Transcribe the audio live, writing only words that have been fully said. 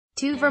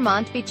2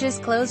 Vermont beaches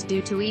closed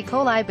due to E.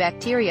 coli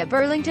bacteria.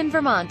 Burlington,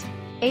 Vermont.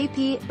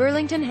 AP,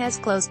 Burlington has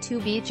closed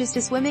 2 beaches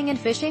to swimming and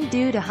fishing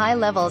due to high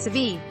levels of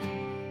E.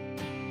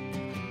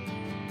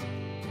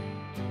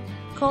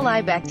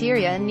 coli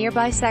bacteria in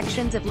nearby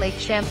sections of Lake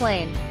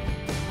Champlain.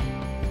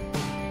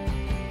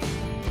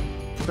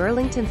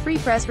 Burlington Free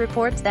Press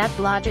reports that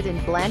Blodgett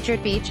and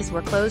Blanchard beaches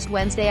were closed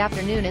Wednesday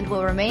afternoon and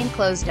will remain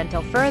closed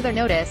until further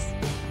notice.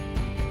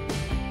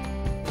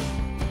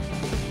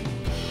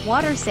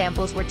 Water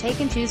samples were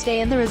taken Tuesday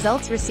and the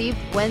results received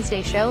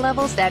Wednesday show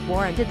levels that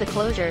warranted the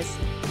closures.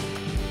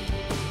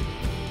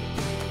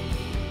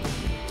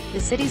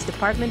 The city's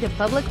Department of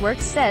Public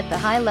Works said the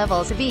high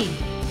levels of E.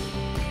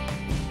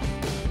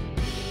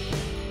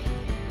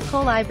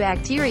 coli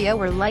bacteria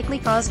were likely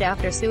caused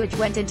after sewage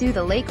went into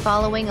the lake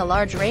following a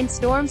large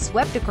rainstorm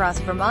swept across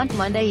Vermont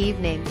Monday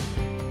evening.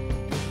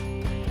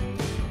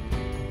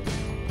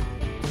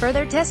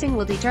 Further testing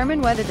will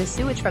determine whether the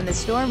sewage from the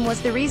storm was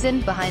the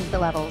reason behind the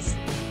levels.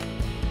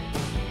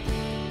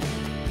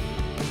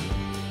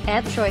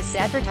 Ad choice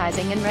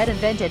advertising and red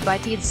invented by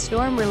Teed's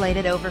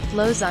storm-related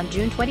overflows on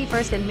June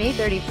 21 and May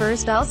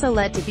 31 also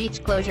led to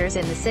beach closures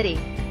in the city.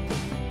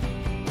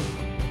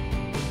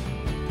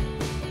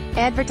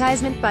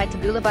 Advertisement by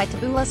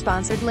Taboola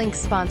sponsored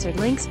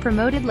links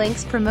promoted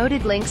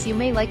links You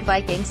may like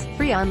Vikings,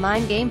 free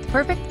online game,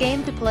 perfect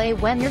game to play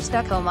when you're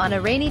stuck home on a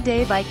rainy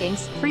day.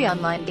 Vikings, free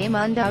online game.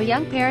 Undo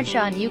young parent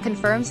Sean Yu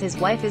confirms his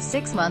wife is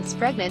 6 months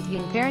pregnant.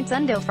 Young parents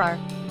Undo far.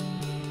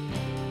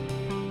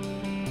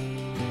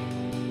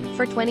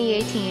 For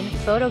 2018,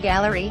 photo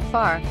gallery,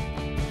 far.